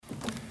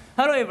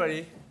Hello,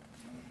 everybody.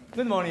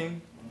 Good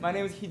morning. My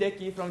name is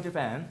Hideki from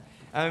Japan.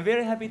 I'm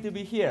very happy to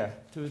be here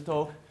to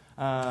talk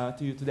to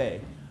you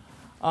today.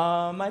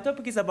 My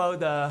topic is about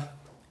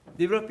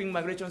developing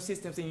migration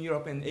systems in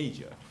Europe and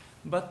Asia.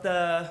 But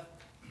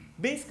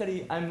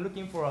basically, I'm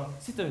looking for a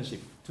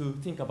citizenship to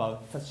think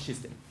about such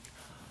system.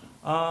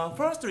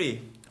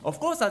 Firstly, of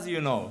course, as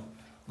you know,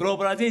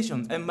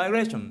 globalization and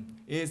migration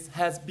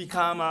has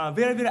become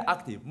very, very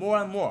active, more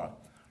and more.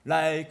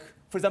 Like,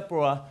 for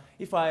example,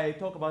 if I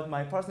talk about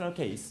my personal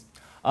case,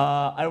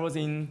 I was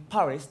in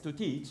Paris to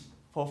teach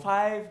for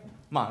 5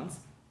 months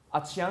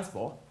at Sciences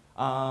Po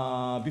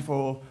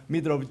before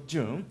middle of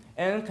June,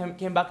 and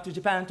came back to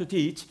Japan to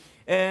teach.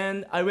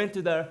 And I went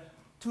to the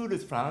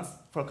Toulouse, France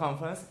for a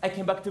conference. I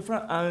came back to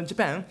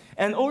Japan,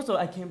 and also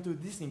I came to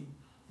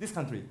this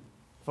country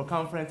for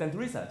conference and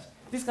research.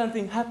 This kind of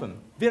thing happened,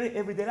 very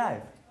everyday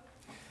life.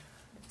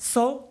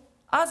 So,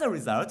 as a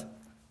result,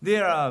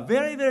 there are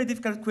very, very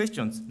difficult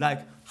questions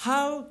like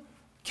how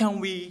can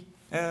we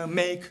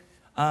make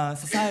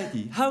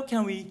society, how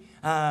can we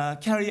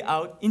carry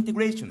out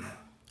integration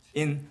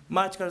in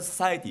multicultural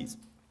societies?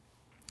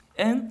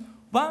 And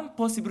one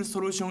possible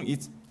solution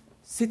is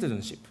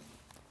citizenship.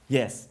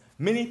 Yes,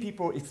 many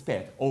people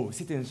expect,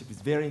 citizenship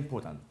is very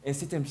important, and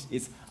citizenship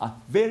is a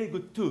very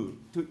good tool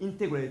to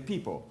integrate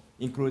people,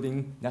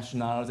 including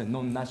nationals and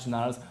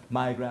non-nationals,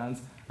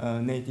 migrants,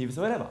 natives,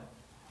 whatever.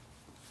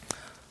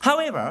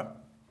 However,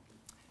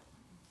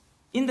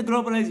 in the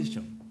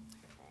globalization,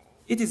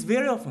 it is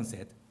very often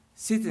said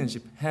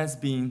citizenship has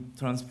been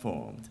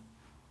transformed.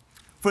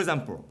 For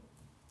example,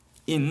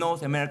 in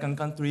North American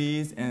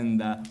countries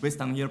and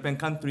Western European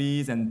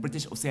countries and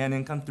British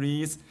Oceanian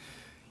countries,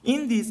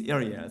 in these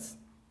areas,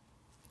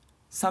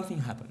 something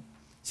happened.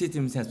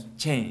 Citizenship has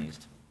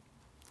changed,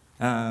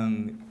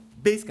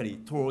 basically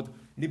toward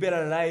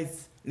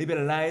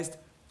liberalized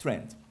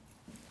trend.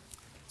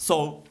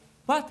 So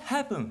what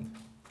happened?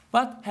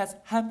 What has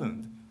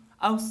happened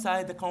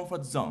outside the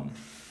comfort zone?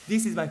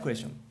 This is my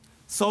question.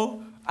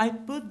 So I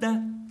put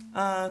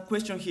the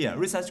question here,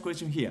 research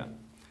question here.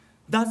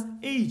 Does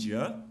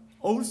Asia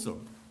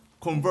also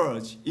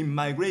converge in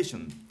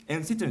migration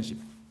and citizenship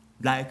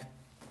like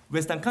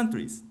Western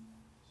countries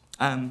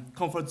and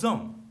comfort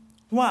zone?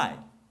 Why?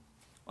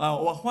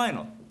 Or why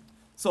not?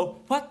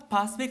 So what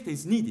perspective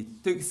is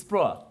needed to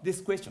explore this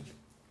question?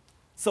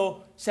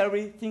 So shall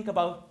we think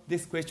about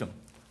this question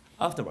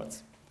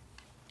afterwards?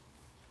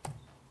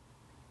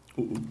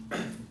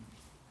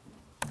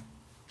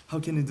 How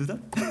can you do that?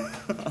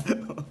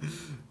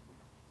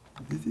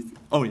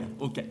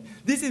 Okay.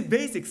 This is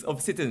basics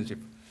of citizenship.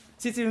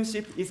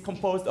 Citizenship is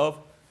composed of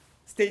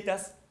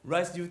status,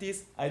 rights,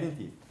 duties,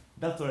 identity.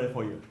 That's all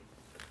for you.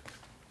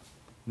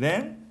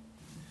 Then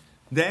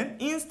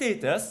in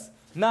status,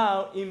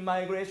 now in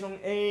migration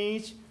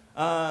age,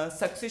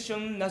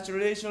 succession,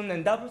 naturalization,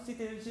 and double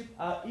citizenship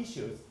are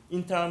issues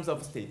in terms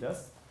of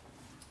status.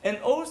 And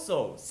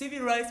also, civil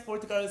rights,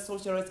 political rights,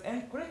 social rights,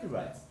 and collective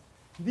rights.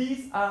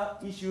 These are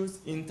issues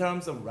in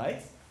terms of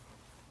rights.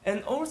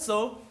 And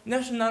also,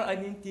 national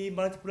identity,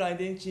 multiple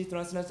identity,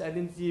 transnational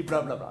identity,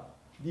 blah, blah, blah.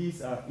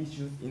 These are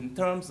issues in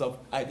terms of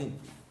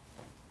identity.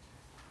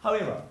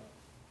 However,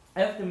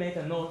 I have to make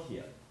a note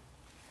here.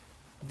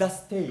 The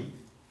state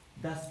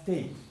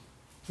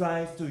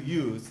tries to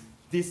use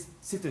this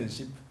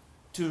citizenship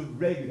to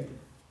regulate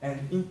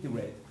and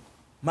integrate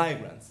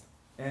migrants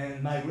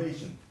and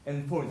migration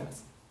and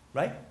foreigners.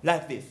 Right?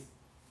 Like this.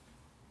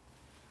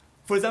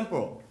 For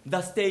example,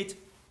 the state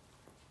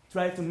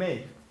tried to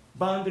make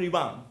boundary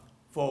 1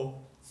 for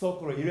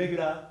so-called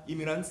irregular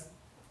immigrants,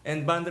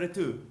 and boundary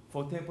 2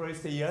 for temporary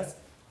stayers,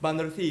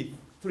 boundary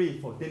 3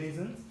 for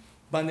denizens,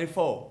 boundary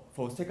 4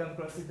 for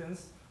second-class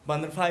citizens,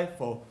 boundary 5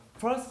 for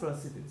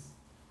first-class citizens.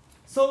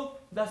 So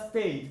the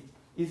state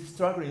is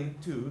struggling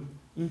to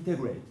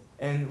integrate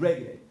and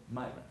regulate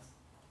migrants.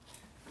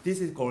 This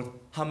is called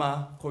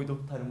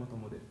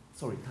Hama-Koido-Tarumoto model.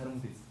 Sorry,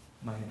 Tarumoto is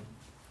my name.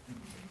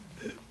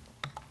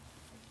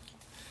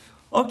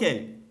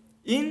 Okay,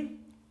 in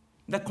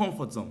the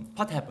comfort zone,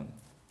 what happened?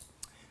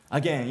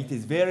 Again, it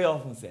is very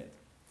often said.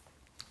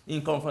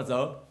 In comfort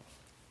zone,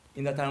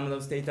 in the terms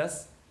of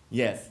status,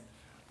 yes,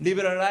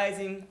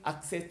 liberalizing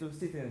access to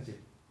citizenship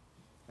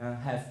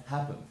has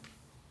happened.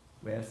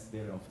 Yes,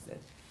 very often said.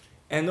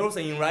 And also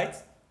in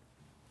rights,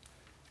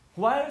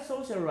 while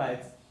social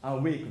rights are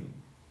weakening,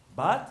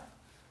 but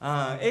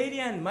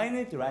alien and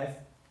minority rights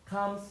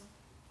comes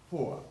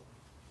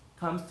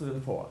to the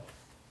fore.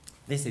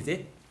 This is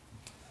it.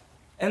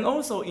 And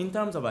also in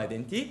terms of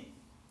identity,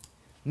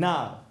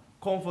 now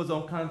comfort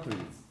zone countries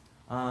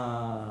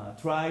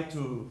try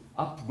to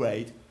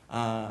upgrade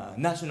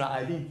national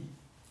identity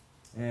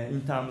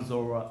in terms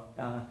of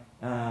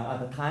at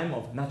the time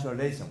of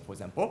naturalization, for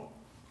example.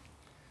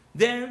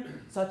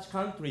 Then such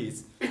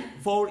countries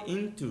fall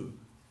into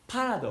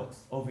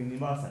paradox of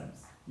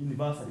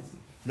universalism.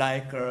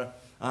 Like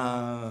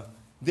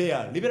they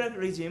are liberal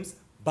regimes,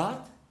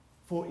 but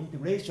for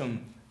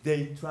integration,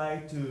 they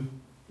try to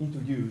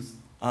introduce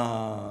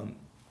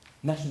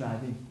national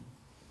identity.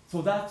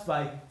 So that's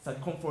why the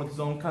comfort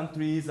zone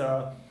countries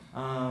are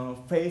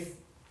face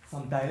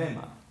some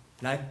dilemma,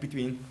 like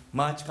between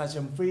much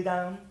cultural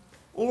freedom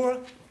or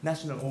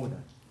national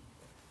order.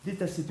 This is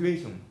the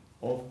situation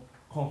of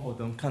comfort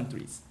zone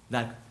countries,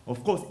 like,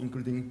 of course,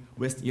 including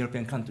West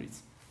European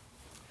countries.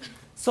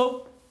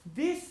 So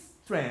this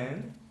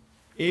trend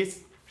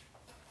is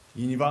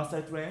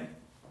universal trend,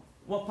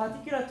 or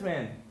particular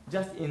trend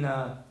just in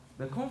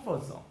the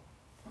comfort zone.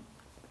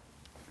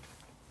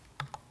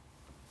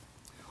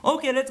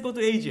 Okay, let's go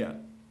to Asia.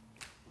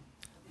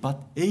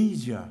 But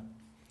Asia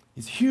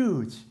is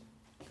huge,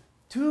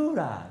 too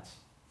large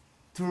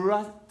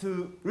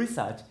to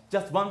research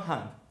just one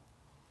hand.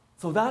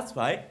 So that's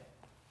why,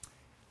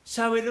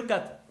 shall we look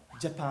at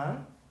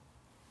Japan,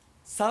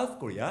 South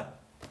Korea,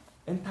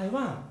 and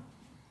Taiwan?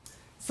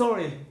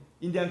 Sorry,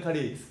 Indian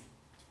colleagues,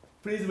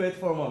 please wait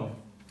for a moment.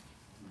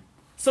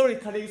 Sorry,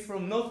 colleagues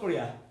from North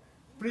Korea,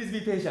 please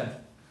be patient.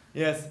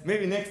 Yes,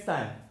 maybe next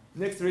time,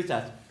 next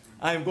research,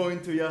 I'm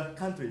going to your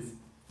countries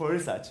for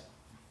research.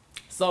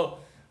 So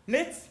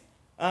let's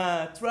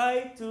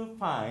try to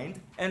find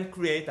and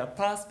create a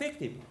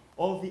perspective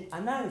of the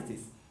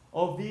analysis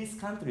of these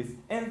countries,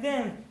 and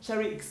then shall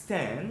we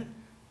extend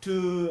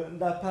to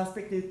the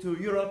perspective to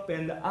Europe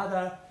and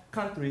other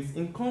countries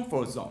in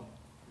comfort zone.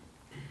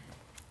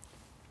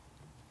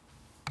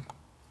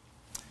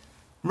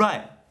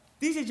 Right,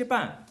 this is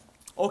Japan.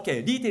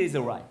 Okay, detail is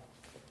right.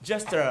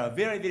 Just a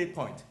very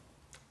point.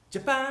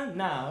 Japan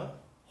now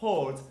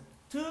holds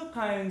two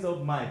kinds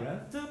of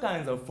migrants, two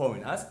kinds of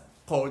foreigners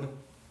called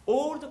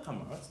old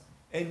comers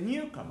and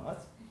newcomers.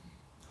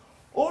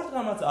 Old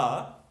comers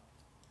are,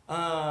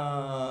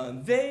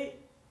 they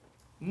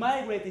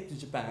migrated to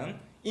Japan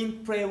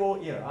in pre-war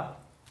era,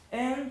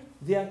 and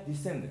their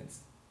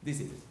descendants.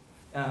 This is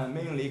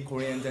mainly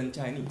Koreans and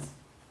Chinese.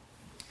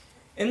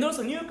 And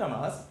also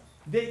newcomers,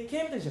 they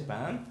came to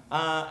Japan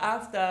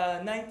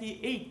after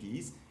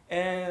 1980s,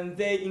 and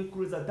they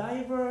include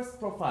diverse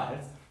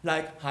profiles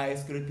like high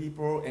school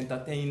people,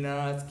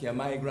 entertainers, care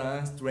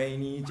migrants,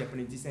 trainees,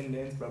 Japanese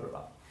descendants, blah, blah,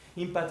 blah.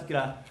 In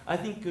particular, I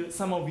think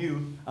some of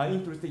you are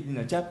interested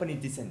in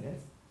Japanese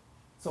descendants,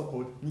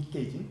 so-called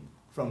Nikkeijin,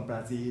 from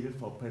Brazil,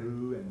 from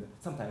Peru, and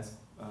sometimes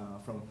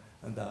from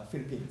the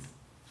Philippines.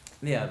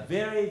 They are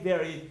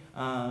very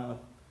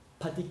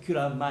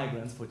particular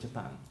migrants for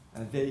Japan.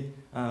 And they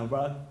are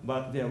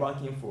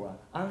working for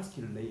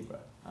unskilled labor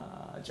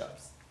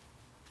jobs,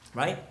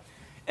 right?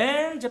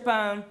 And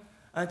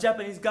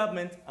Japanese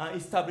government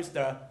established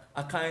a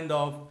kind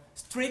of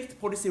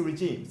strict policy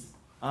regimes,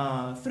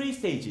 3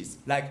 stages,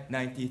 like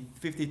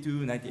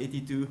 1952,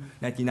 1982,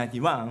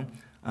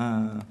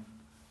 1991,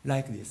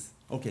 like this.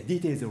 Okay,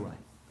 details are right.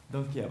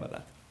 Don't care about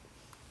that.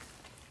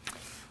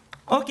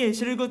 Okay,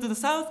 shall we go to the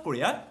South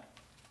Korea?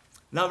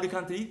 Lovely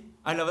country,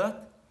 I love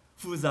that.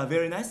 Foods are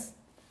very nice.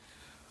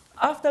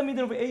 After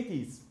middle of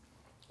 80s,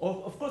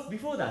 of course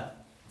before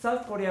that,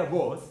 South Korea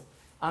was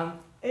an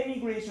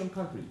emigration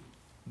country.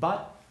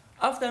 But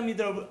after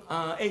middle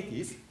of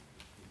 80s,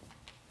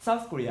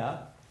 South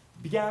Korea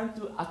began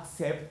to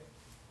accept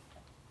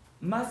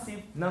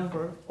massive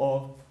number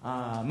of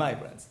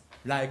migrants,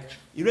 like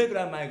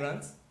irregular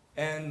migrants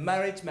and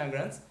marriage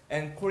migrants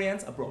and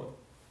Koreans abroad.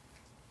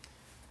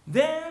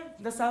 Then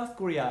the South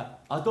Korea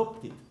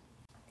adopted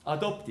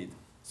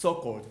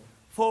so-called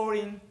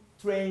foreign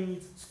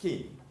trainees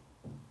scheme.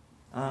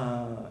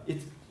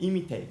 It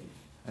imitated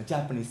a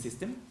Japanese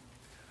system.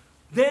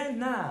 Then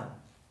now,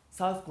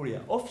 South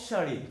Korea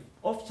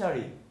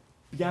officially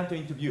began to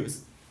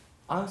introduce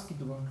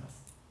unskilled workers.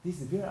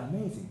 This is very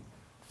amazing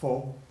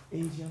for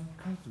Asian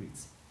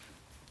countries.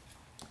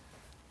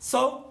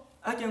 So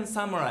I can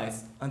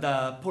summarize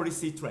the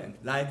policy trend.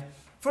 Like,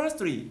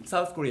 firstly,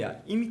 South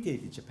Korea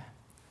imitated Japan,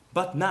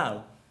 but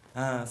now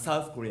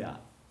South Korea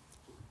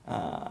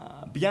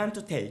began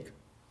to take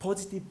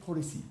positive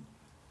policy,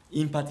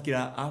 in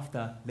particular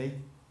after late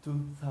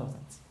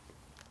 2000s.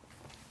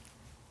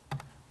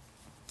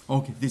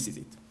 Okay, this is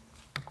it.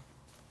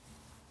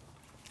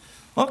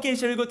 Okay,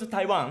 shall we go to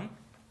Taiwan?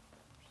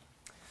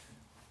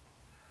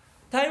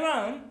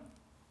 Taiwan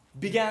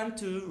began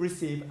to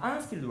receive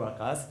unskilled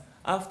workers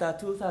after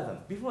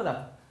 2000. Before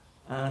that,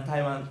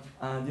 Taiwan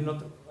did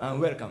not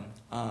welcome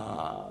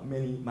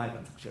many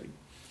migrants actually.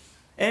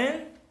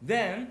 And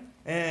then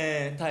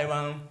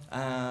Taiwan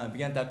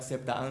began to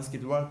accept the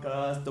unskilled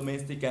workers,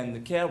 domestic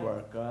and care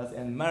workers,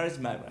 and marriage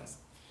migrants.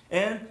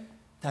 And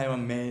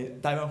Taiwan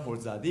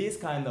holds these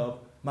kind of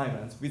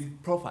migrants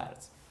with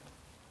profiles.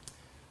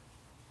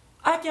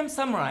 I can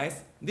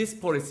summarize this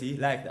policy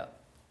like that.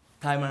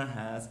 Taiwan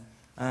has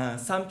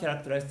some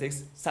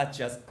characteristics such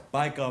as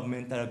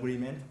bi-governmental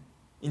agreement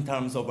in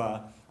terms of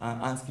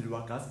unskilled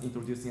workers,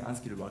 introducing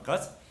unskilled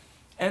workers,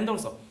 and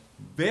also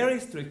very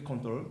strict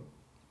control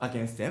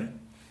against them.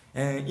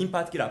 And in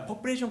particular,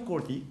 population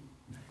quality,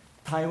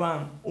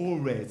 Taiwan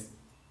always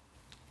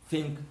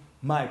think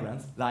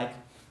migrants like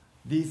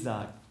these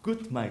are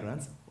good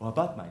migrants or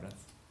bad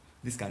migrants,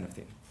 this kind of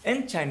thing.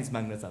 And Chinese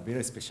migrants are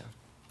very special.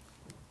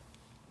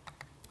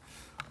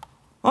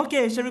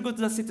 Okay, shall we go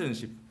to the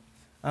citizenship?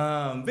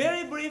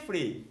 Very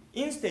briefly,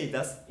 in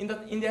status, in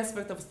the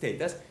aspect of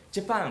status,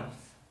 Japan,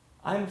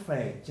 I'm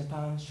afraid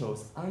Japan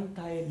shows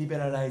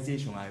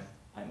anti-liberalization,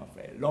 I'm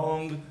afraid.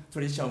 Long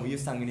tradition of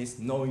youth sanguinis,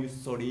 no youth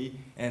story,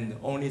 and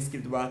only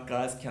skilled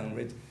workers can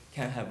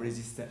have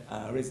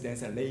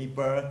residence and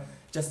labor,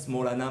 just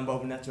smaller number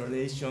of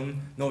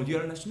naturalization, no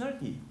dual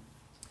nationality.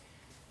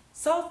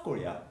 South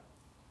Korea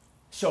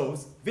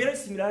shows very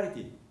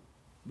similarity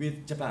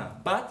with Japan,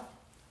 but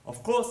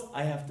of course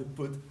I have to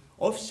put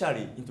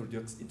officially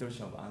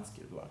introduction of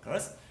unskilled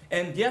workers,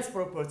 and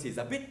diaspora policy is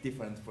a bit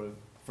different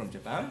from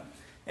Japan.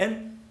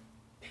 And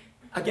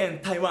again,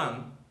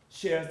 Taiwan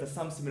shares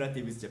some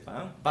similarity with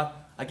Japan,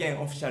 but again,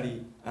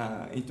 officially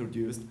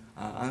introduced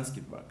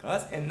unskilled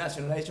workers, and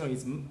nationalization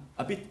is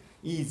a bit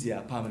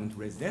easier permanent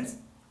residence,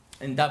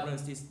 and double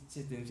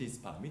citizenship is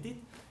permitted,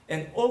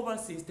 and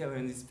overseas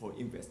awareness for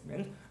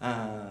investment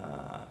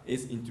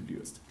is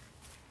introduced.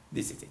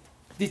 This is it.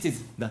 This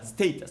is the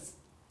status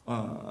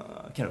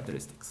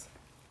characteristics.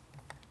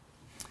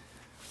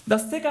 The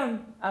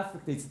second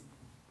aspect is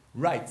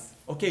rights.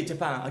 Okay,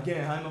 Japan,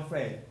 again, I'm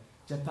afraid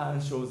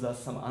Japan shows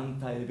us some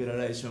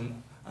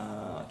anti-liberalization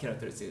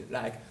characteristics,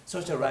 like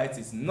social rights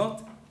is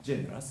not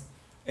generous,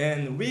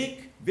 and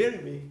weak, very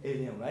weak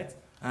alien rights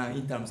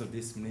in terms of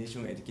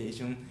discrimination,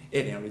 education,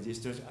 alien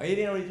registration.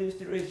 Alien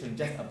registration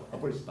just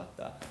abolished,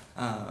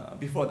 but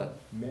before that,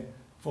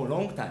 for a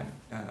long time,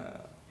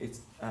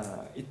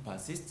 it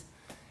persists.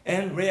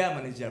 And rare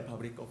managerial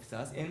public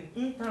officers, and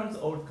in terms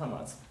of all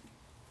comers,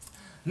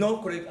 no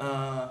correct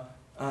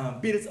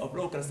bills of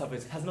local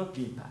service has not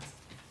been passed.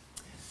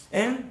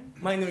 And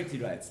minority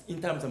rights,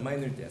 in terms of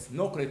minorities,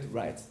 no correct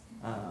rights,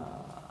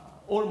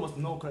 almost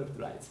no correct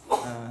rights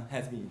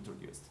has been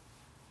introduced.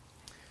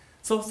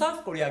 So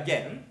South Korea,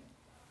 again,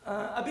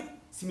 a bit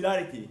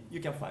similarity you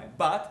can find,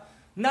 but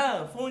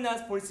now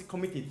Foreigners Policy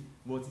Committee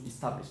was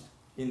established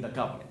in the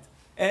government.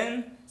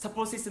 And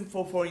support system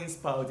for foreign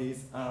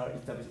spouses are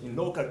established in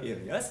local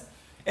areas,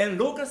 and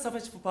local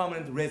suffrage for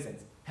permanent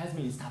residents has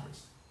been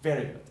established.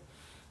 Very good.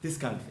 This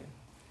kind of thing.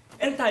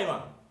 And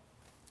Taiwan,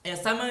 and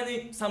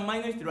some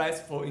minority rights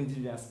for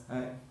indigenous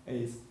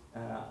is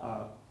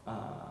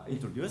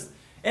introduced,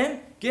 and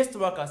guest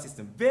worker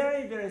system,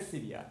 very, very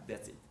severe,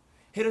 that's it.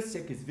 Health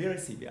check is very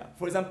severe.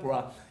 For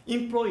example,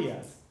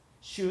 employers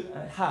should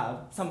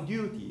have some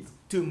duties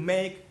to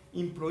make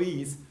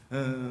employees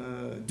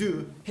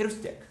do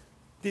health check.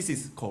 This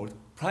is called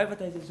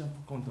privatization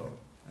control.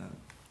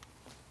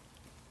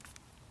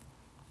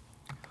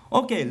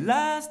 Okay,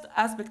 last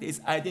aspect is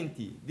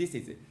identity. This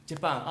is it.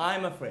 Japan,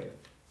 I'm afraid.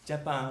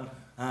 Japan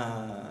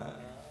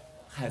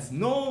has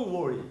no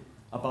worry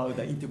about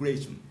the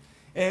integration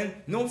and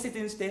no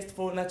citizenship test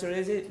for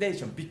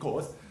naturalization,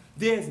 because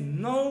there is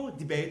no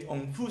debate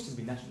on who should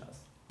be nationals,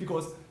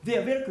 because they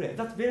are very clear.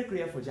 That's very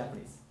clear for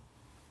Japanese.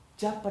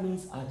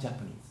 Japanese are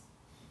Japanese.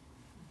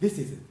 This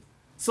is it.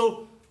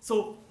 So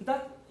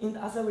that,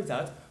 as a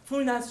result,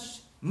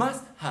 foreigners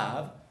must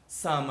have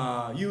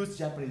some use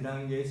Japanese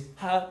language,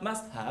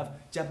 must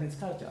have Japanese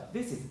culture.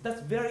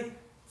 That's very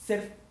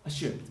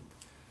self-assumed.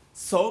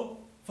 So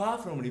far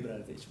from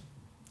liberalization.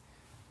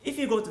 If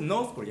you go to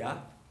North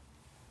Korea,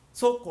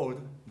 so-called,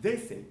 they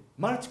say,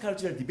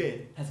 multicultural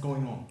debate has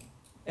going on.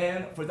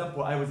 And for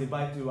example, I was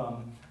invited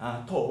to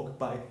talk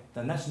by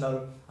the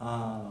National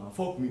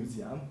Folk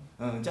Museum,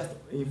 just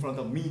in front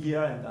of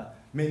media and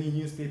many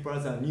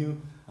newspapers and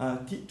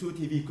two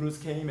TV crews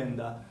came,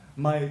 and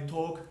my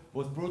talk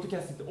was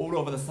broadcasted all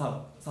over the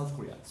South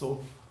Korea.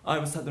 So I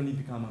was suddenly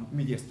become a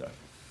media star.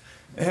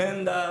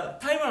 And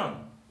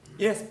Taiwan,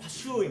 yes,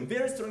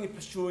 very strongly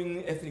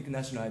pursuing ethnic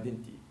national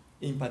identity.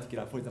 In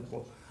particular, for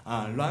example,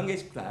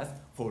 language class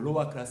for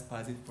lower class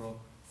persons from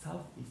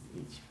Southeast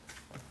Asia.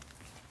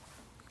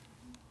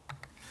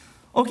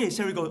 Okay,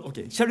 shall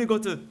we go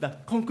to the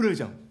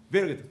conclusion?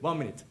 Very good, 1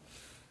 minute.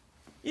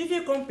 If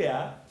you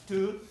compare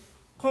to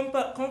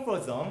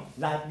comfort zone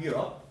like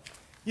Europe,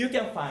 you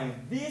can find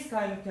these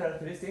kind of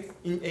characteristics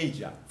in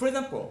Asia. For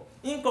example,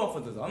 in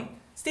comfort zone,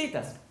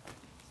 status,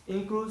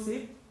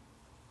 inclusive,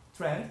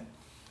 trend,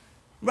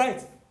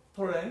 rights,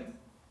 tolerant,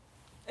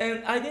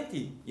 and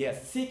identity,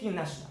 yes, seeking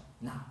national,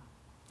 now.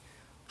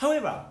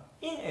 However,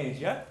 in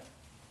Asia,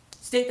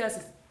 status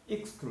is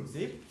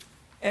exclusive,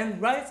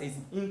 and rights is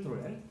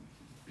intolerant,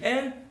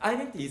 and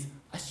identity is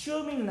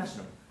assuming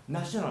national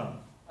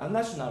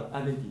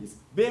identity is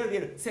very,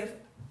 very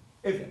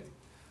self-evident.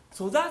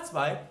 So that's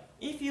why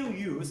if you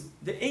use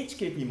the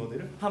HKP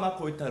model,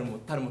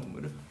 Hama-Koitalmoto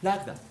model,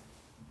 like that.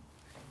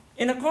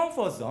 In a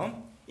comfort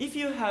zone, if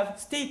you have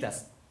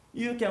status,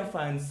 you can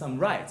find some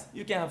rights.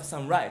 You can have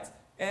some rights,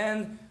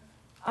 and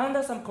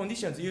under some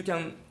conditions, you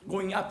can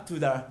going up to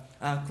the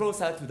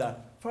closer to the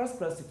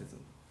first-class citizen.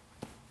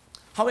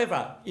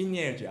 However, in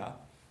Asia,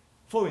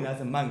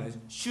 foreigners and migrants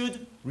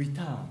should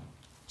return,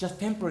 just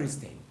temporary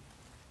stay.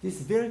 This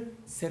is very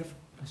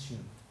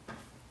self-assumed.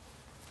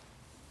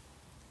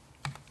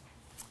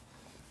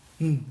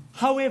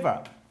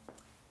 However,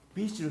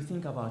 we should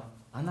think about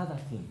another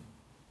thing.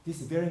 This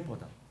is very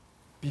important,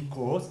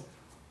 because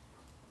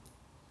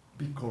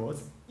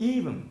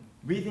even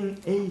within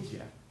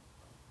Asia,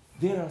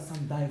 there are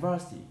some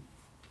diversity,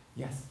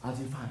 yes, as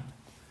you find.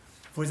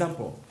 For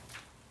example,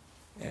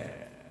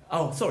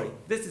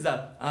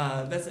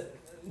 that's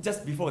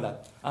just before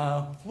that.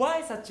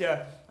 Why such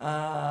a,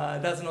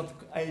 does not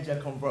Asia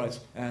converge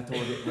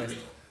toward the West?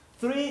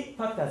 Three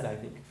factors, I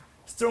think.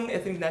 Strong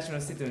ethnic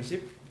national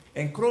citizenship,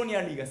 and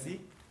colonial legacy,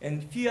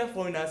 and fewer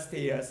foreigner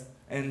stayers,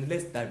 and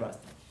less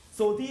diversity.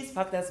 So these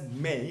factors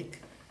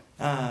make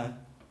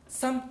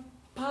some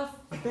path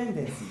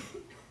dependency.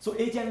 So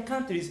Asian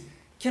countries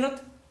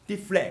cannot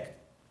deflect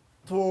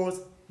towards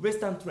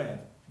Western trend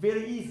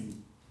very easily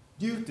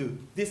due to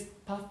this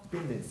path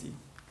dependency.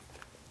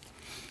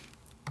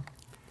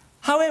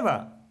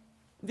 However,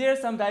 there is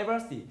some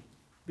diversity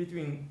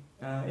between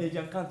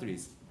Asian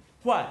countries.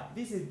 Why?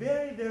 This is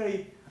very,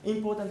 very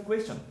important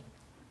question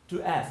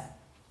to ask,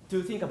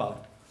 to think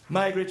about.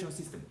 Migration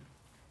system.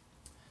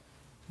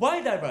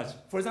 Why diverge?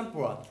 For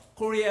example,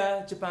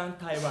 Korea, Japan,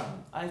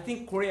 Taiwan. I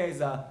think Korea is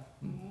the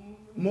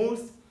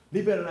most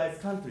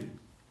liberalized country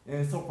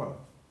so far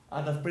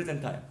at the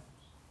present time.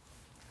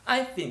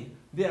 I think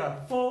there are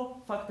 4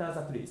 factors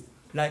at least,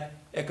 like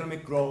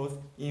economic growth,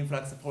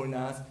 influx of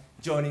foreigners,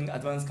 joining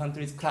advanced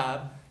countries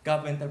club,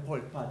 governmental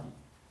party.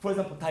 For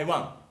example,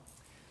 Taiwan.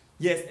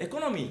 Yes,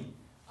 economy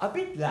a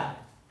bit lagged,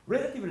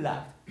 relatively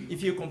lagged,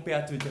 if you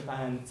compare to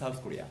Japan and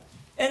South Korea.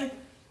 And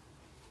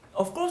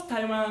of course,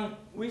 Taiwan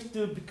wished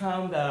to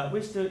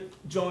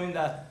join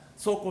the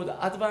so-called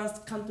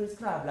advanced countries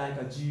club, like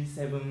a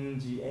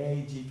G7,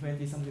 G8,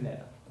 G20, something like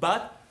that.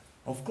 But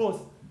of course,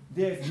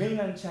 there's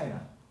mainland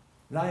China,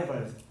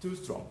 rivals too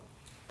strong.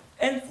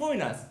 And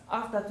foreigners,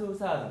 after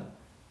 2000,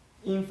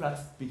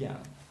 influx began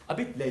a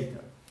bit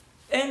later.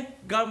 And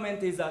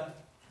government is a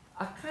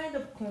kind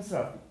of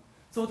conservative.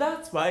 So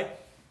that's why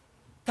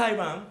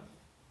Taiwan,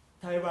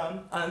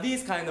 and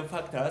these kind of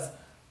factors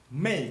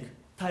make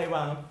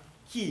Taiwan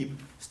keep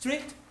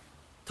strict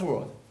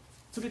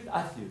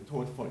attitude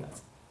toward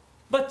foreigners.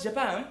 But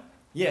Japan,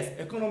 yes,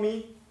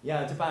 economy,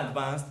 yeah, Japan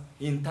advanced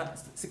in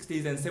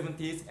 60s and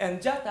 70s,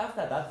 and just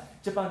after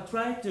that, Japan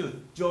tried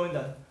to join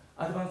the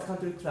advanced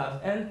country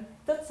club, and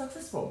that's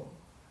successful.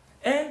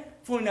 And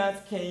foreigners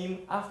came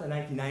after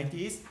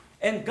 1990s,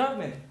 and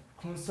government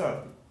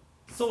conservative.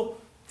 So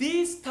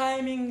these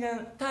timing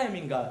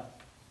are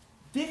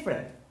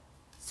different.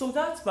 So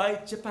that's why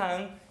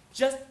Japan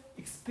just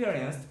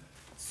experienced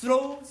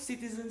slow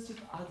citizenship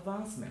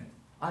advancement,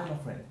 I'm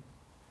afraid.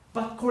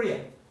 But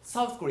Korea,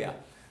 South Korea,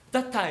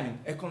 that timing,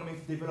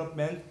 economic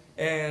development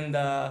and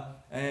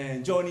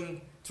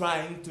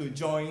trying to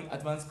join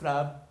advanced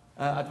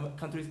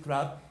countries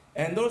club,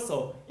 and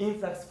also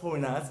influx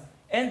foreigners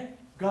and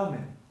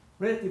government,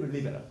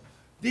 relatively liberal.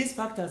 These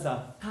factors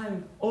are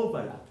time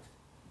overlapped,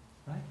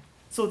 right?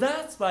 So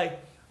that's why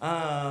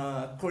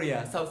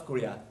South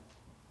Korea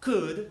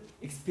could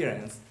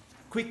experience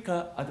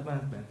quicker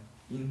advancement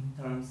in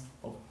terms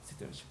of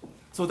citizenship.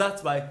 So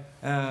that's why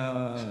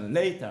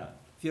later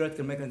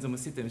theoretical mechanism of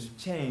citizenship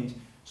change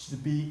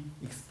should be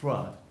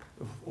explored.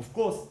 Of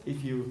course,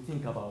 if you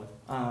think about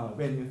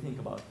when you think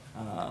about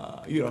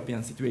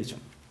European situation,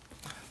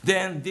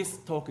 then this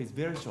talk is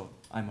very short,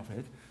 I'm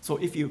afraid. So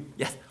if you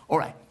all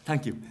right,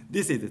 thank you.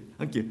 This is it.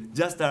 Thank you.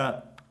 Just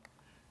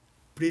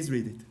please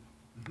read it.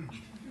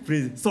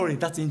 Please. Sorry,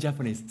 that's in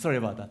Japanese. Sorry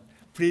about that.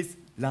 Please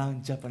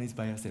learn Japanese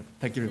by yourself.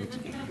 Thank you very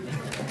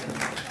much.